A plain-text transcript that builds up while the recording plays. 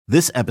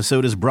This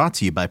episode is brought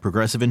to you by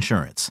Progressive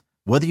Insurance.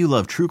 Whether you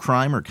love true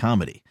crime or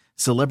comedy,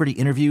 celebrity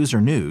interviews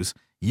or news,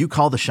 you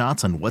call the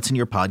shots on what's in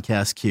your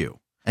podcast queue.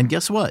 And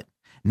guess what?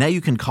 Now you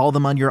can call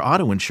them on your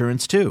auto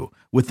insurance too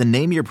with the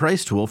Name Your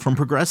Price tool from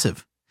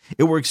Progressive.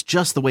 It works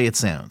just the way it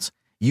sounds.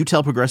 You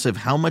tell Progressive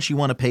how much you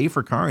want to pay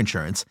for car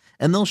insurance,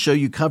 and they'll show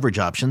you coverage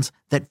options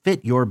that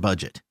fit your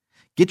budget.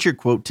 Get your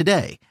quote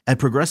today at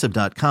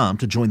Progressive.com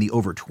to join the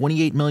over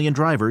 28 million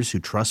drivers who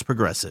trust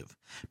Progressive.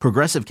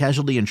 Progressive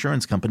Casualty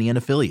Insurance Company and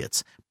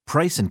Affiliates.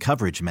 Price and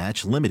coverage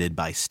match limited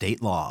by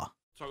state law.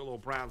 Talk a little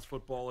Browns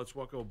football. Let's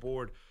welcome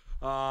aboard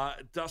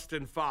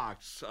Dustin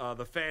Fox,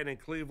 the fan in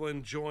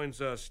Cleveland, joins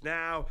us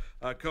now,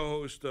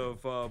 co-host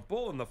of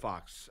Bull and the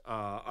Fox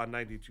on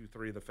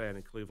 92.3, the fan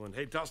in Cleveland.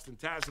 Hey, Dustin,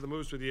 Taz of the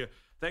Moose with you.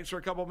 Thanks for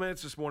a couple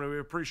minutes this morning. We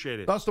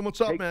appreciate it. Dustin,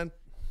 what's up, man?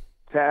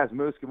 Taz,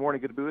 Moose, good morning.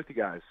 Good to be with you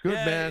guys. Good,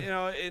 man. You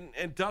know,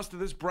 and Dustin,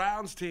 this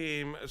Browns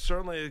team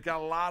certainly has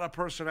got a lot of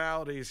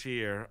personalities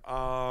here.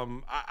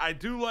 I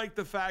do like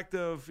the fact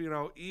of, you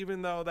know,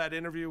 even though that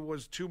interview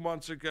was 2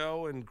 months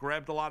ago and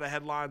grabbed a lot of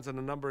headlines on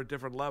a number of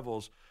different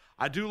levels,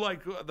 I do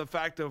like the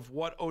fact of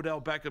what Odell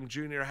Beckham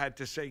Jr. had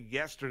to say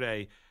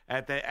yesterday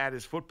at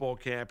his football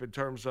camp in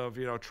terms of,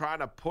 you know, trying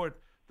to put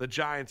the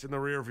Giants in the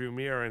rearview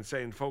mirror and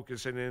saying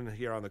focusing in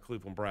here on the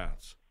Cleveland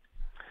Browns.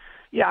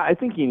 Yeah, I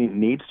think he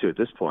needs to at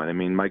this point. I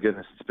mean, my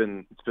goodness, it's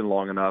been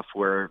long enough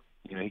where,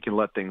 you know, he can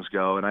let things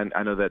go. And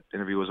I know that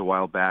interview was a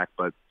while back,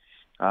 but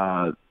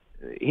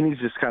he needs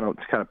to just kind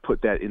of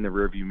put that in the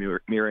rearview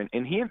mirror.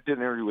 And he did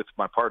an interview with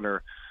my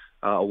partner,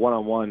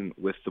 one-on-one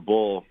with the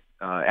Bull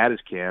at his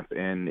camp,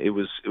 and it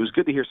was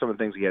good to hear some of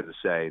the things he had to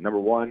say. Number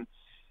one,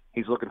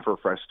 he's looking for a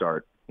fresh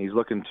start. He's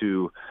looking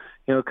to,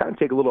 you know, kind of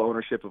take a little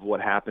ownership of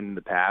what happened in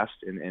the past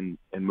and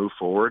move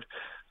forward.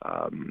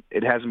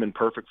 It hasn't been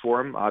perfect for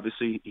him.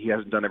 Obviously, he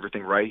hasn't done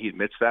everything right. He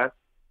admits that.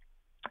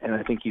 And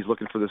I think he's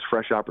looking for this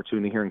fresh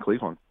opportunity here in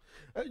Cleveland.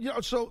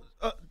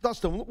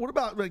 Dustin, what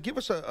about give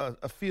us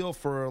a feel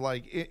for,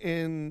 like,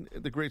 in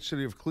the great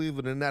city of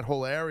Cleveland and that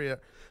whole area,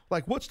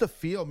 like, what's the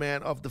feel,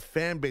 man, of the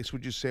fan base,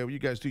 would you say? When you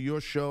guys do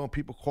your show and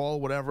people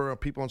call, whatever, or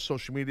people on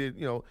social media,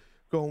 you know,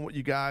 going with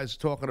you guys,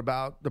 talking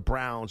about the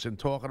Browns and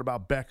talking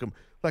about Beckham.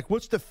 Like,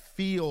 what's the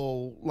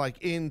feel, like,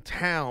 in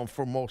town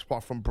for most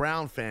part from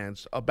Brown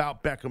fans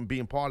about Beckham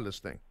being part of this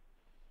thing?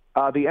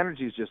 The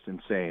energy is just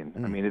insane.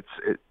 I mean,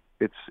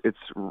 it's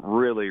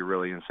really,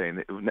 really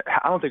insane.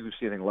 I don't think we've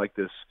seen anything like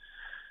this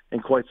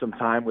in quite some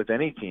time with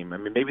any team. I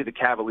mean, maybe the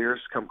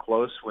Cavaliers come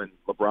close when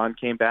LeBron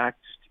came back,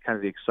 just kind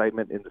of the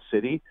excitement in the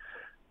city.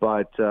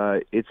 But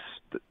it's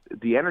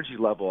the energy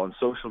level on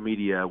social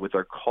media with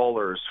our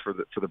callers for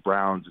the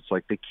Browns. It's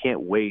like they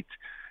can't wait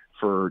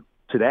for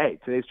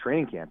today's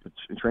training camp.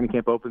 Training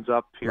camp opens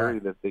up here.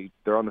 Right. That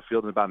they're on the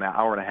field in about an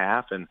hour and a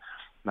half, and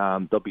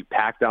they'll be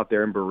packed out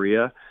there in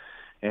Berea.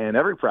 And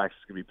every practice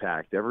is going to be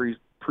packed. Every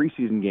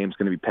preseason game is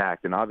going to be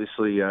packed. And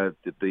obviously,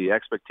 the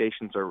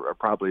expectations are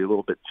probably a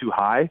little bit too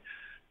high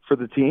for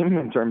the team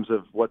in terms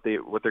of what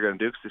they're going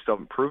to do, because they still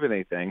haven't proven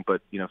anything.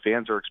 But, you know,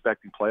 fans are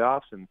expecting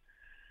playoffs, and,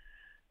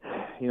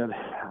 you know,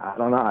 I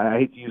don't know. I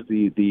hate to use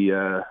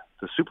the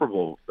Super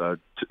Bowl.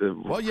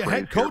 Well, your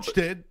head coach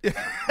did.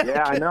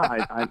 Yeah, I know.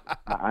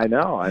 I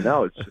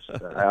know. It's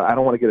just I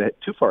don't want to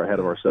get too far ahead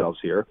of ourselves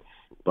here,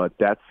 but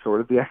that's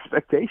sort of the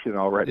expectation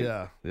already.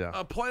 Yeah.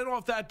 Playing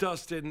off that,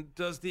 Dustin,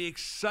 does the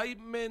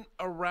excitement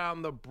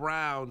around the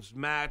Browns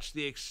match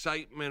the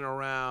excitement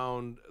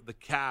around the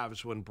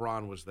Cavs when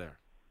Braun was there?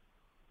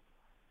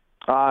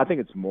 I think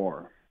it's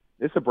more.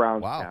 It's a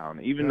Browns Wow.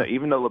 town. Even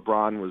though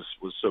LeBron was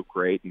so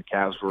great and the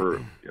Cavs were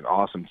an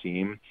awesome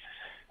team,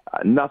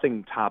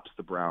 nothing tops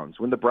the Browns.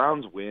 When the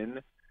Browns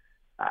win,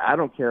 I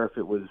don't care if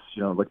it was,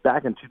 you know, like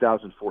back in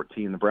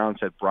 2014, the Browns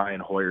had Brian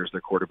Hoyer as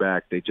their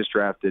quarterback. They just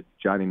drafted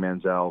Johnny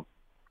Manziel,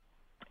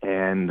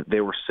 and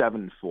they were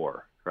 7-4,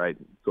 right,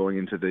 going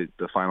into the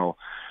final,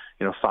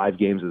 you know, 5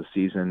 games of the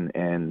season,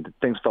 and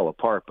things fell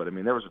apart. But I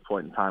mean, there was a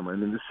point in time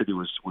when this city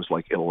was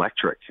like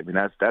electric. I mean,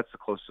 that's the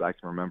closest I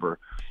can remember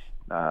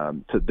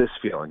to this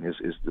feeling is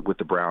with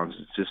the Browns.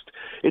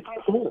 It's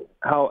cool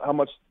how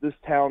much this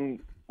town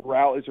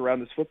rallies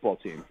around this football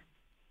team.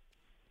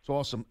 It's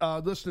awesome.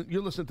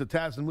 You're listening to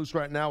Taz and Moose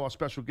right now. Our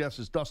special guest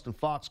is Dustin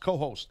Fox,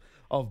 co-host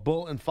of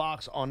Bull and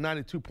Fox on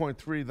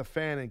 92.3, The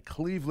Fan in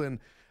Cleveland.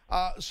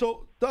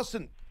 So,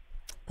 Dustin,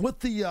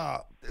 with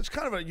it's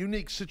kind of a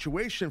unique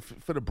situation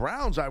for the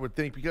Browns, I would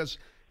think, because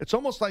it's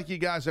almost like you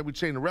guys, I would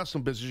say in the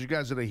wrestling business, you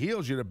guys are the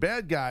heels, you're the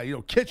bad guy. You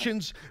know,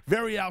 Kitchens,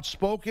 very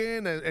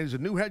outspoken as a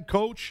new head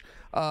coach.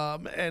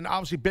 And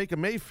obviously Baker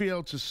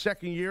Mayfield's his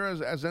second year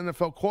as an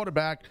NFL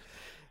quarterback.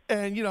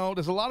 And, you know,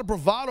 there's a lot of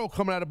bravado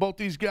coming out of both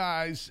these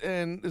guys.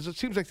 And it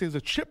seems like there's a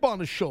chip on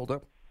the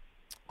shoulder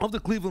of the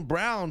Cleveland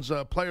Browns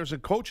players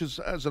and coaches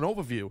as an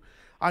overview.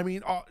 I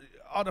mean,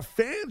 are the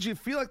fans, you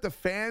feel like the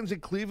fans in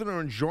Cleveland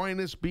are enjoying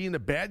this being the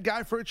bad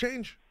guy for a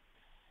change?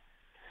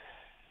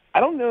 I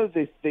don't know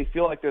if they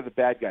feel like they're the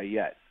bad guy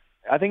yet.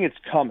 I think it's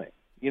coming.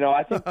 You know,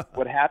 I think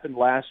what happened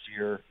last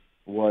year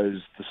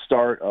was the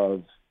start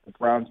of the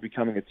Browns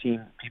becoming a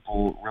team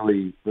people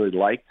really, really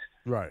liked.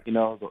 Right.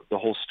 The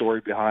whole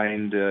story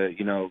behind,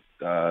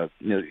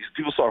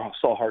 people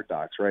saw Hard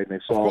Knocks, right? And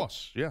they saw of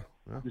course, yeah.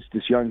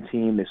 this young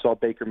team. They saw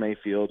Baker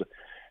Mayfield.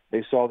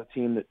 They saw the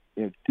team that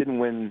didn't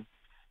win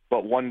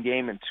but one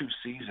game in 2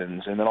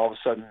 seasons, and then all of a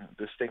sudden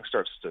this thing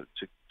starts to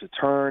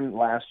turn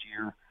last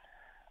year.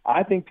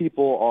 I think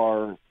people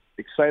are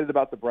excited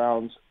about the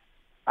Browns.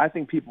 I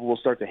think people will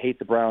start to hate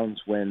the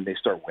Browns when they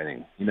start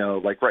winning.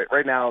 Like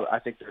right now, I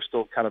think they're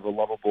still kind of a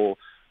lovable,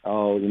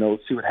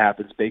 let's see what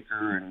happens.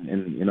 Baker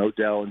and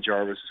Odell and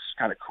Jarvis is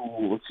kind of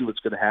cool. Let's see what's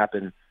going to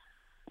happen.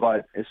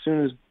 But as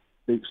soon as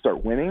they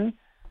start winning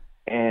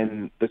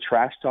and the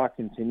trash talk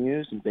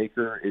continues and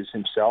Baker is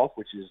himself,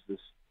 which is this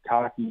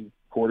cocky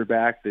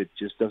quarterback that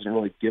just doesn't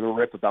really give a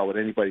rip about what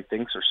anybody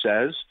thinks or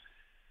says,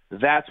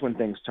 that's when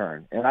things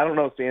turn. And I don't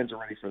know if fans are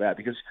ready for that,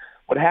 because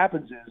what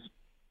happens is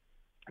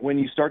when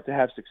you start to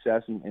have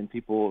success and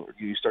people,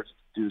 you start to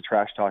do the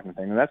trash talking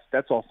thing, and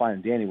that's all fine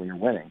and dandy when you're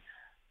winning.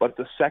 But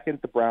the second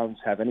the Browns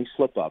have any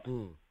slip up,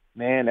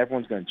 man,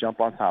 everyone's going to jump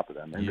on top of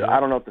them. And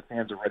I don't know if the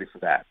fans are ready for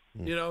that.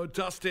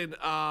 Dustin,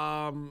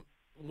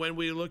 when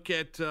we look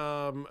at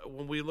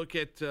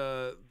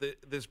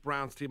this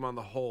Browns team on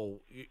the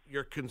whole,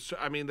 you're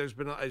concerned. I mean, there's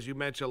been, as you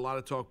mentioned, a lot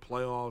of talk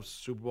playoffs,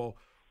 Super Bowl.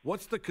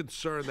 What's the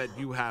concern that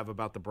you have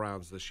about the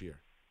Browns this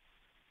year?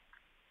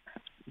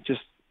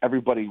 Just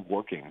everybody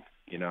working.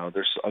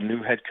 There's a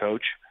new head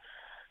coach.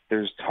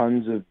 There's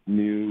tons of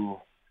new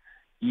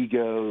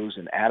egos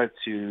and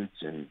attitudes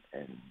and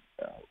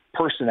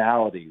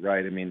personality,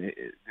 right? I mean,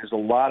 there's a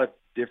lot of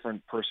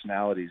different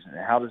personalities, and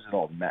how does it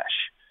all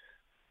mesh?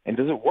 And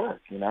does it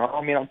work?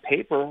 I mean, on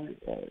paper,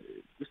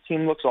 this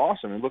team looks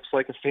awesome. It looks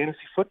like a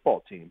fantasy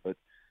football team, but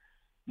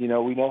we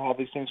know how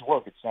these things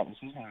work. This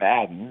isn't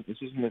Madden. This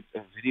isn't a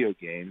video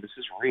game. This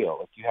is real.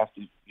 Like you have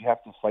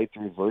to fight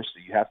through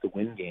adversity. You have to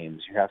win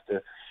games. You have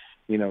to,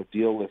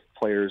 deal with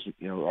players.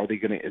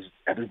 Is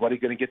everybody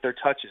going to get their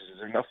touches? Is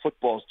there enough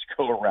footballs to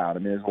go around? I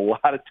mean, there's a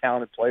lot of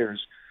talented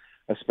players,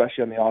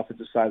 especially on the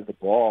offensive side of the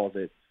ball,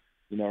 that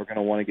are going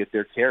to want to get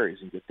their carries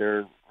and get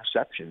their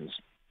receptions.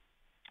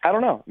 I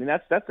don't know. I mean,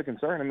 that's the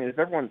concern. I mean, if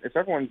everyone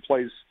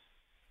plays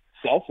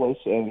selfless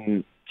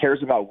and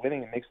cares about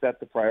winning and makes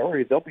that the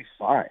priority, they'll be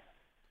fine.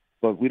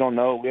 But we don't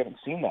know. We haven't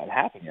seen that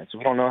happen yet, so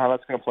we don't know how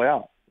that's going to play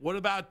out. What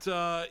about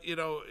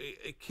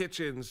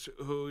Kitchens,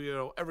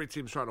 who every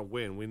team's trying to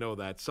win. We know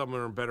that some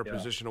are in better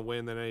position to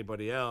win than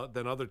anybody else,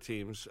 than other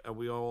teams, and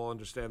we all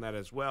understand that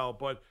as well.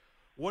 But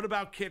what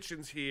about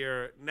Kitchens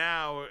here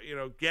now?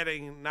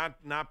 Getting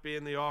not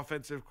being the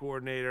offensive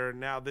coordinator,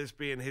 now this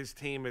being his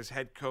team as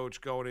head coach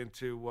going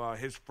into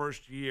his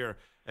first year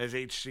as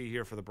HC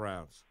here for the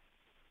Browns.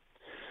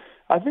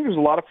 I think there's a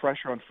lot of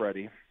pressure on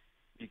Freddie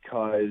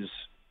because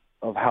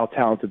of how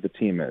talented the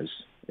team is.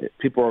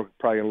 People are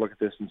probably going to look at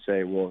this and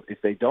say, well,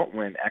 if they don't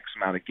win X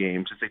amount of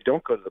games, if they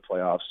don't go to the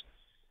playoffs,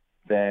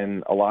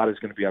 then a lot is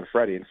going to be on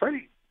Freddie. And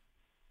Freddie,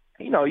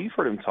 you've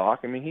heard him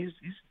talk. I mean, he's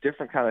a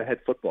different kind of head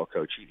football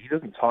coach. He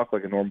doesn't talk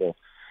like a normal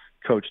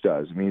coach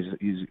does. I mean,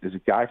 he's a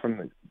guy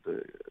from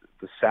the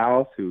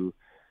South who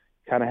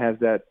kind of has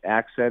that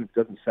accent,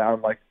 doesn't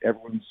sound like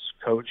everyone's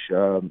coach,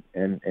 and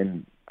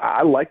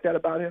I like that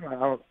about him.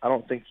 I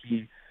don't think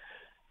he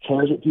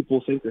cares what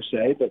people think or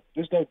say, but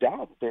there's no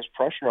doubt that there's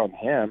pressure on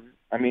him.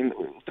 I mean,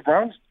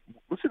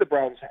 let's say the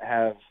Browns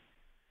have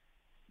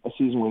a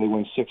season where they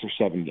win 6 or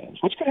 7 games,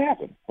 which could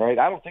happen, right?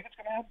 I don't think it's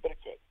going to happen, but it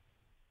could.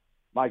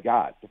 My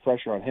God, the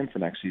pressure on him for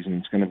next season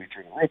is going to be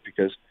through the roof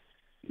because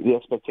the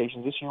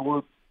expectations this year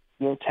were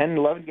 10,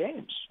 11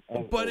 games.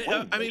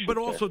 But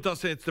also,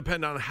 Dustin, it's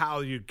dependent on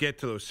how you get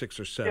to those 6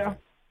 or 7. Yeah.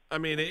 I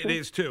mean, it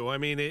is too. I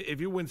mean,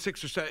 if you win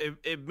 6 or 7,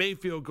 if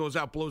Mayfield goes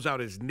out, blows out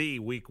his knee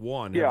week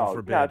 1, heaven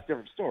forbid. Yeah, it's a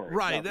different story.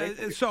 Right.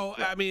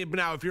 I mean,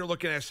 now if you're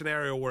looking at a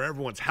scenario where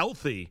everyone's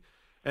healthy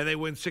and they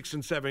win 6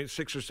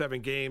 or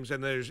 7 games,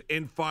 and there's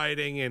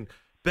infighting and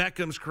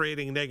Beckham's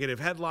creating negative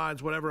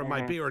headlines, whatever it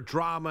might be, or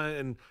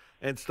drama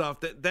and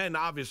stuff, then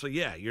obviously,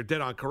 you're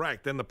dead on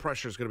correct. Then the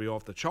pressure is going to be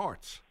off the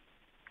charts.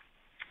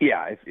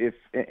 Yeah,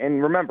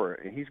 and remember,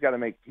 he's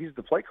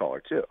the play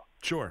caller too.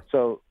 Sure.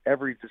 So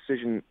every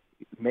decision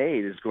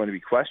made is going to be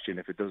questioned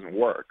if it doesn't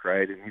work,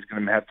 right? And he's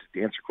going to have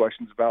to answer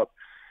questions about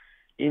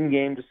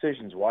in-game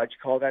decisions. Why'd you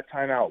call that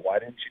timeout? Why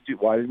didn't you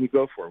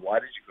go for it? Why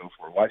did you go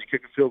for it? Why did you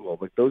kick a field goal?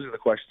 Like, those are the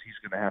questions he's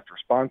going to have to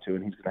respond to,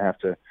 and he's going to have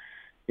to,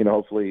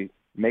 hopefully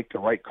make the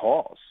right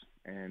calls.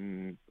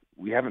 And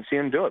we haven't seen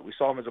him do it. We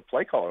saw him as a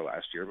play caller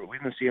last year, but we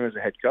didn't see him as a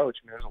head coach.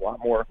 I mean, there's a lot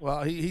more.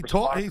 Well, he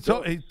talks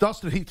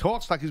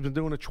like he's been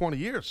doing it 20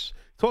 years.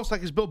 He talks like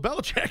he's Bill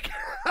Belichick.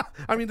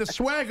 I mean, the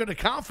swagger, the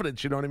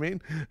confidence. You know what I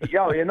mean?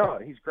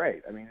 He's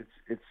great. I mean,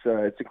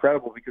 it's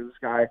incredible because this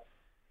guy,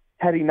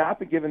 had he not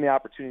been given the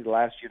opportunity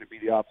last year to be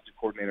the offensive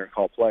coordinator and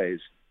call plays,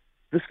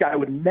 this guy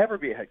would never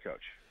be a head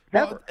coach.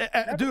 Never.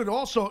 Well, dude,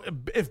 also,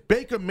 if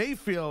Baker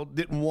Mayfield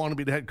didn't want to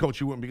be the head coach,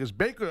 he wouldn't, because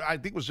Baker, I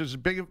think, was his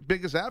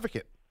biggest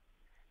advocate.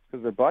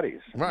 Because they're buddies.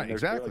 Right,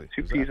 exactly. Like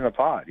 2 peas in a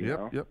pod, you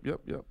know?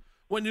 Yep.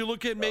 When you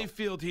look at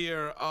Mayfield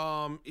here,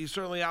 he's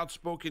certainly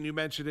outspoken. You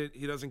mentioned it.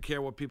 He doesn't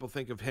care what people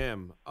think of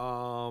him.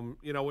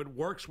 It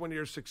works when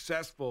you're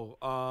successful.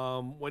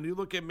 When you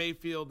look at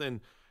Mayfield,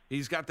 and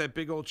he's got that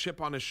big old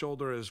chip on his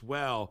shoulder as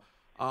well,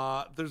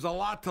 there's a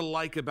lot to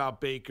like about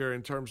Baker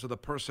in terms of the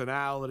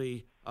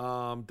personality.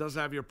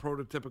 Doesn't have your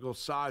prototypical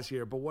size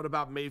here. But what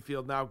about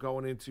Mayfield now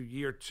going into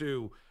year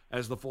 2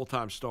 as the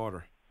full-time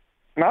starter?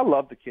 And I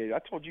love the kid. I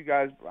told you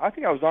guys, I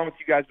think I was on with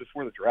you guys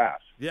before the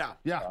draft.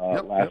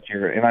 Last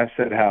year, and I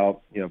said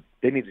how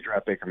they need to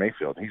draft Baker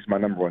Mayfield. He's my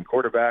number 1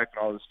 quarterback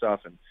and all this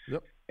stuff,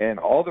 and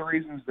all the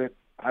reasons that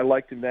I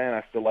liked him then,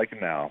 I still like him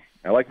now.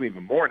 I like him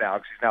even more now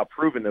because he's now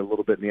proven it a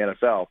little bit in the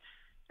NFL,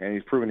 and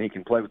he's proven he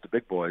can play with the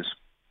big boys.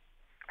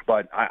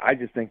 But I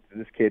just think that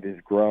this kid has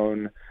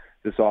grown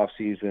this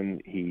offseason.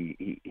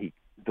 He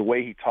the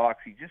way he talks,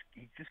 he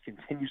just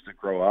continues to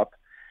grow up.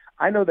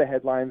 I know the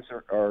headlines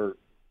are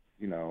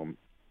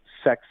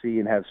sexy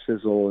and have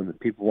sizzle, and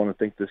people want to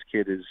think this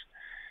kid is,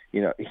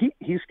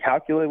 he's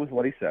calculated with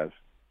what he says.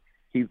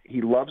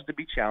 He loves to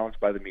be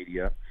challenged by the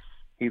media.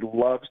 He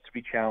loves to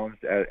be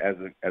challenged as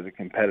a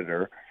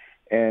competitor.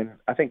 And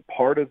I think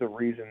part of the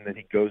reason that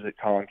he goes at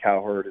Colin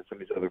Cowherd and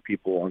some of these other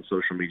people on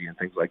social media and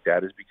things like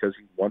that is because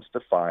he wants to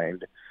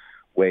find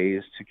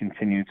ways to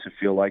continue to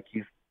feel like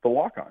he's the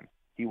walk-on.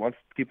 He wants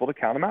people to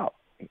count him out.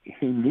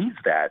 He needs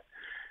that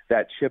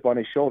chip on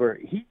his shoulder.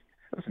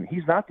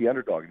 He's not the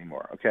underdog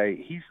anymore, okay?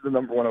 He's the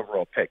number 1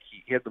 overall pick.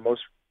 He had the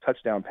most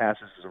touchdown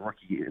passes as a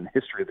rookie in the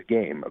history of the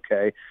game,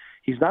 okay?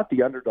 He's not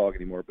the underdog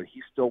anymore, but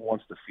he still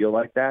wants to feel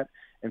like that,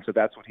 and so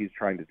that's what he's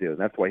trying to do, and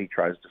that's why he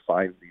tries to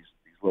find these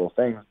little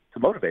things to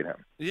motivate him.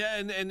 Yeah,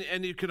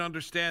 and you can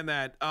understand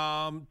that.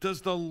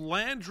 Does the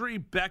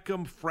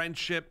Landry-Beckham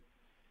friendship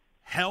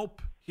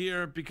help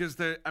here? Because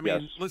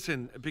yes.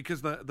 Listen,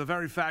 because the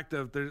very fact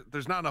of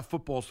there's not enough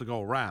footballs to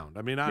go around.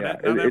 I mean,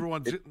 not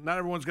everyone's going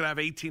to have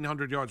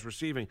 1,800 yards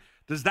receiving.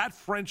 Does that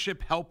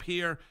friendship help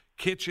here,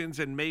 Kitchens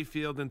and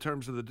Mayfield, in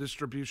terms of the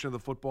distribution of the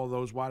football,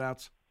 those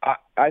wideouts?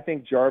 I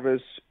think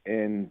Jarvis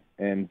and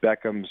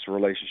Beckham's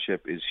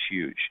relationship is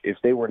huge. If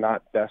they were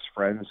not best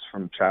friends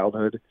from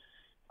childhood,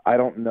 I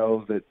don't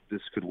know that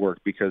this could work,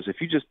 because if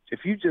you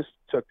just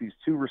took these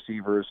 2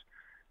 receivers,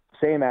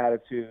 same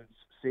attitudes,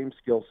 same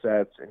skill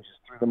sets, and just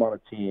threw them on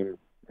a team,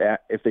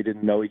 that if they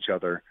didn't know each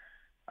other,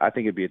 I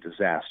think it'd be a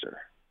disaster.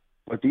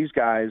 But these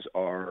guys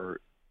are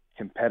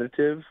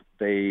competitive.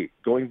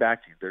 Going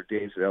back to their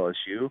days at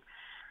LSU,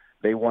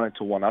 they wanted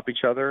to one-up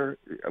each other.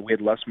 We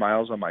had Les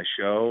Miles on my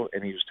show,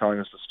 and he was telling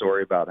us the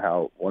story about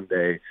how one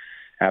day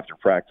after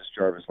practice,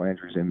 Jarvis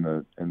Landry's in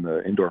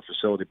the indoor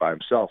facility by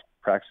himself,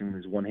 practicing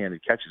these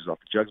one-handed catches off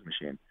the jugs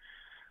machine.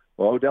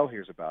 Well, Odell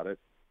hears about it.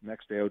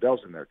 Next day,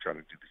 Odell's in there trying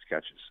to do these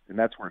catches, and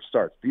that's where it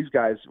starts. These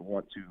guys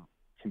want to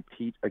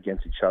compete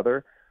against each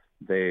other.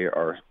 They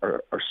are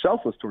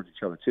selfless towards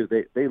each other too.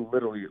 They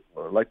literally,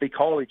 like, they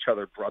call each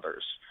other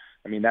brothers.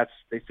 I mean,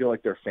 they feel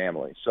like they're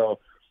family. So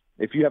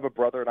if you have a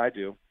brother, and I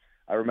do,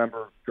 I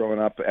remember growing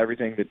up,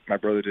 everything that my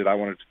brother did, I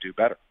wanted to do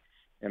better,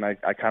 and I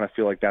kind of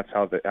feel like that's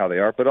how they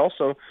are. But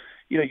also,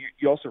 you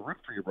also root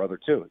for your brother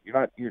too.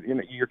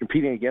 You're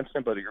competing against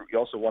him, but you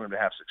also want him to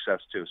have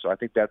success too. So I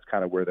think that's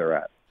kind of where they're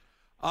at.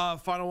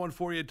 Final one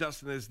for you,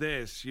 Dustin, is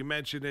this. You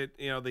mentioned it,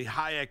 the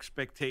high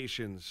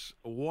expectations.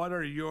 What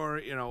are your,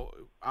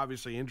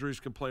 obviously injuries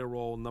can play a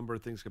role, a number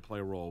of things can play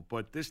a role,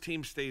 but this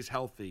team stays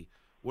healthy.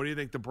 What do you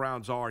think the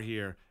Browns are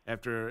here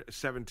after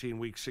 17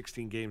 weeks,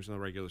 16 games in the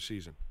regular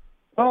season?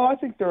 Oh, I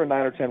think they're a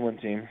 9 or 10 win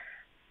team,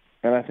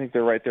 and I think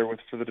they're right there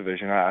for the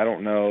division. I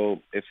don't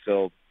know if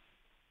they'll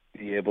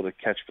be able to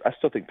catch. I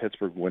still think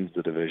Pittsburgh wins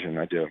the division.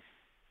 I do.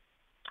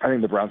 I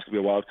think the Browns could be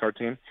a wild card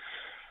team.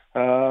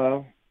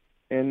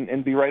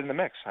 And be right in the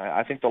mix.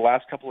 I think the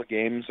last couple of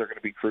games are going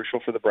to be crucial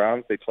for the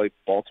Browns. They play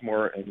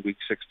Baltimore in Week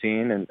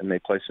 16, and they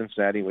play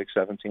Cincinnati in Week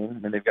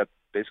 17, and they've got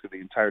basically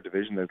the entire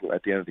division at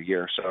the end of the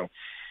year. So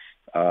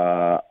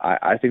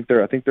I think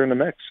they're in the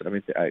mix. I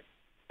mean,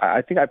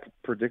 I think I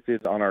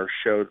predicted on our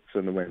show for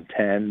them to win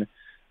 10.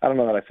 I don't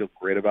know that I feel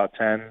great about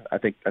 10. I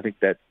think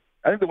they'll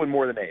win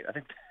more than 8. I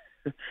think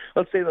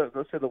let's say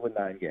they'll win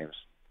 9 games.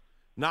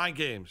 9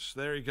 games.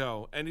 There you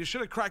go. And you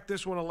should have cracked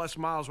this one of Les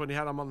Miles when you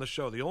had him on the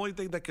show. The only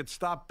thing that could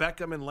stop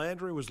Beckham and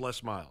Landry was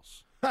Les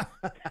Miles.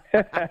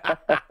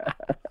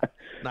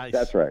 Nice.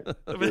 That's right.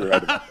 You're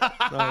right about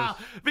that. Nice.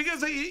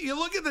 Because you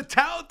look at the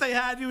talent they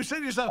had, you said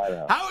to yourself,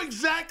 how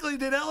exactly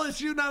did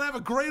LSU not have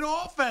a great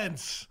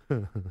offense?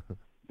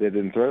 They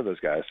didn't throw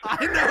those guys.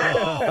 I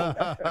know.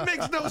 It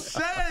makes no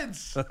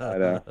sense. I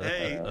know.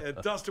 Hey,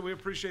 Dustin, we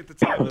appreciate the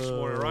time this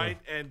morning, right?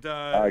 And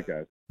all right,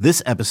 guys.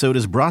 This episode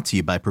is brought to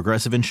you by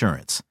Progressive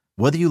Insurance.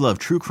 Whether you love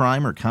true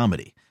crime or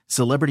comedy,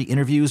 celebrity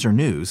interviews or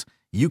news,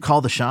 you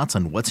call the shots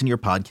on what's in your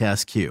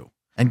podcast queue.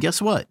 And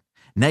guess what?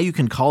 Now you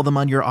can call them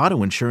on your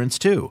auto insurance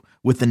too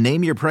with the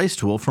Name Your Price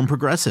tool from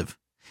Progressive.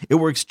 It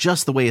works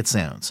just the way it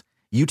sounds.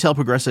 You tell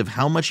Progressive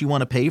how much you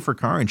want to pay for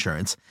car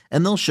insurance,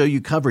 and they'll show you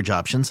coverage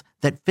options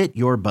that fit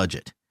your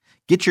budget.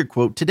 Get your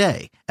quote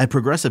today at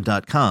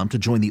Progressive.com to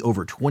join the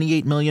over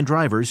 28 million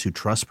drivers who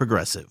trust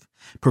Progressive.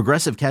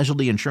 Progressive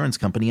Casualty Insurance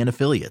Company and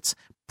Affiliates.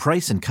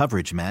 Price and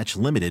coverage match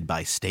limited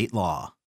by state law.